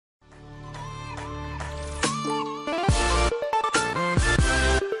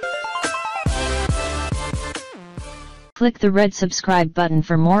Click the red subscribe button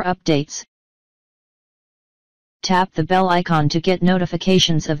for more updates. Tap the bell icon to get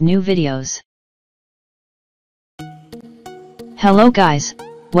notifications of new videos. Hello guys,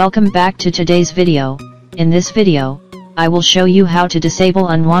 welcome back to today's video. In this video, I will show you how to disable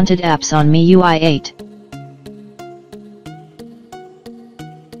unwanted apps on MIUI 8.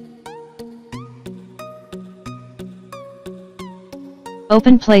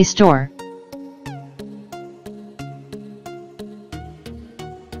 Open Play Store.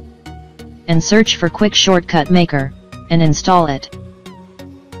 And search for Quick Shortcut Maker, and install it.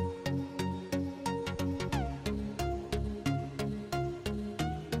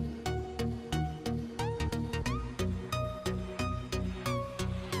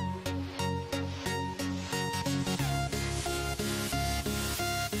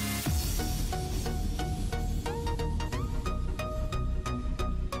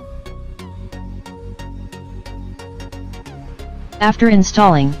 After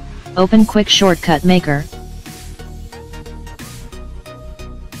installing, open Quick Shortcut Maker.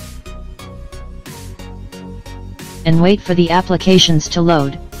 And wait for the applications to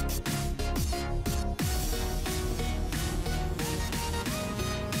load.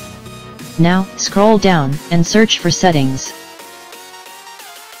 Now, scroll down and search for Settings.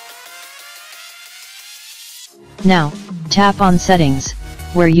 Now, tap on Settings,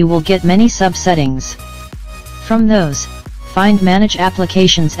 where you will get many sub-settings. From those, find Manage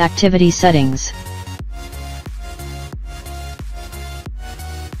Applications Activity Settings.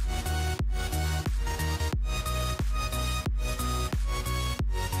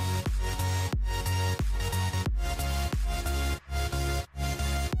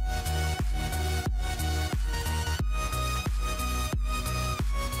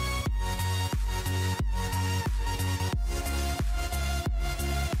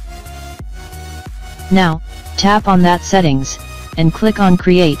 Now, tap on that settings, and click on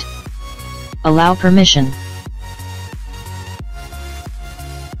Create. Allow permission.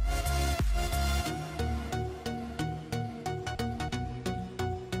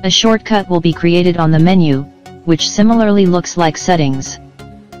 A shortcut will be created on the menu, which similarly looks like Settings.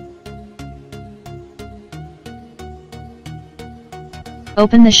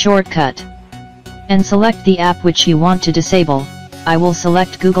 Open the shortcut, and select the app which you want to disable. I will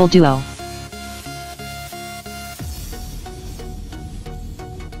select Google Duo.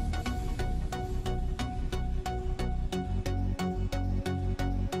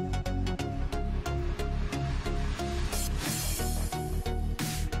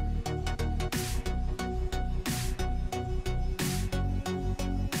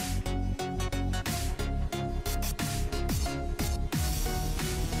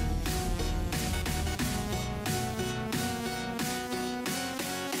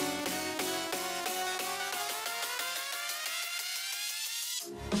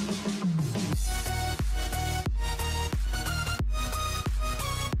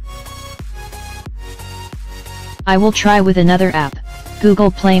 I will try with another app,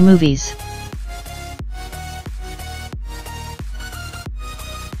 Google Play Movies.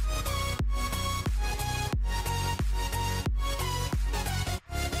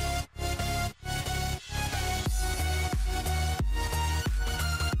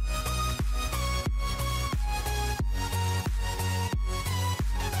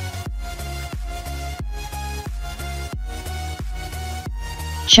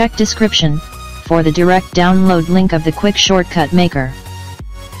 Check description for the direct download link of the Quick Shortcut Maker.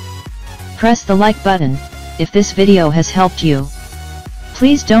 Press the like button if this video has helped you.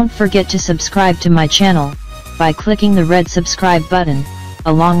 Please don't forget to subscribe to my channel by clicking the red subscribe button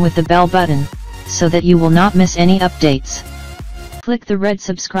along with the bell button so that you will not miss any updates. Click the red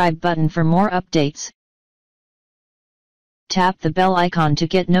subscribe button for more updates. Tap the bell icon to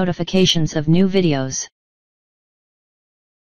get notifications of new videos.